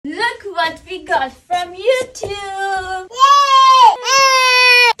what we got from YouTube. Yay!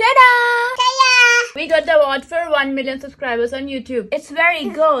 Ta-da! Ta-da! We got the award for 1 million subscribers on YouTube. It's very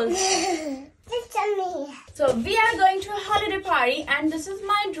gold. It's on me. So we are going to a holiday party and this is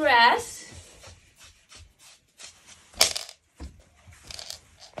my dress.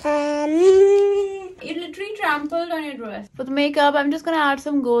 You literally trampled on your dress. For the makeup, I'm just gonna add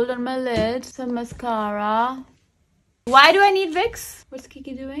some gold on my lid, some mascara. Why do I need Vicks? What's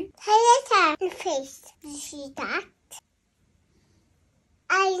Kiki doing? Highlight your face. You see that?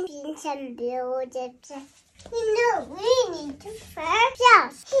 I'm doing some blue dips. You know, we need to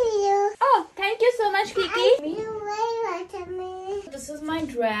first. Hello. Oh, thank you so much, Kiki. You're very welcome. This is my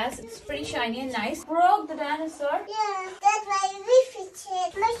dress. It's pretty shiny and nice. Broke the dinosaur. Yeah, that's why we fit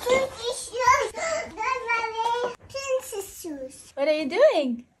it. My shoes. That's my princess shoes. What are you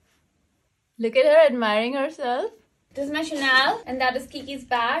doing? Look at her admiring herself. This is my Chanel and that is Kiki's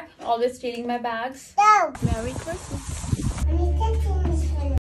bag. Always stealing my bags. No. Merry Christmas.